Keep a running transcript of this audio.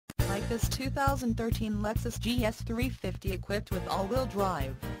like this 2013 Lexus GS 350 equipped with all-wheel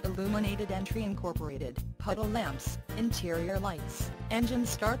drive, illuminated entry incorporated, puddle lamps, interior lights, engine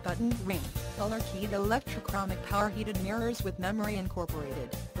start button ring, color keyed electrochromic power heated mirrors with memory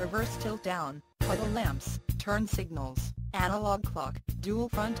incorporated, reverse tilt down, puddle lamps, turn signals, analog clock, dual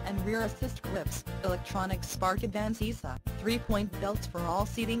front and rear assist clips, electronic spark advance ESA, 3-point belts for all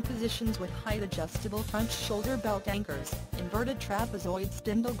seating positions with height adjustable front shoulder belt anchors, inverted trapezoid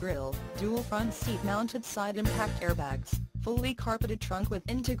spindle grille, dual front seat mounted side impact airbags, fully carpeted trunk with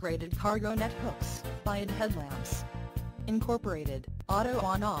integrated cargo net hooks, bied headlamps. Incorporated, auto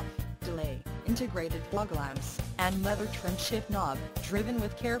on-off, delay, integrated fog lamps, and leather trim shift knob, driven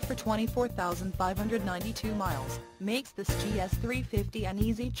with care for 24,592 miles, makes this GS 350 an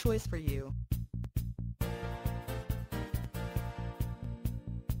easy choice for you.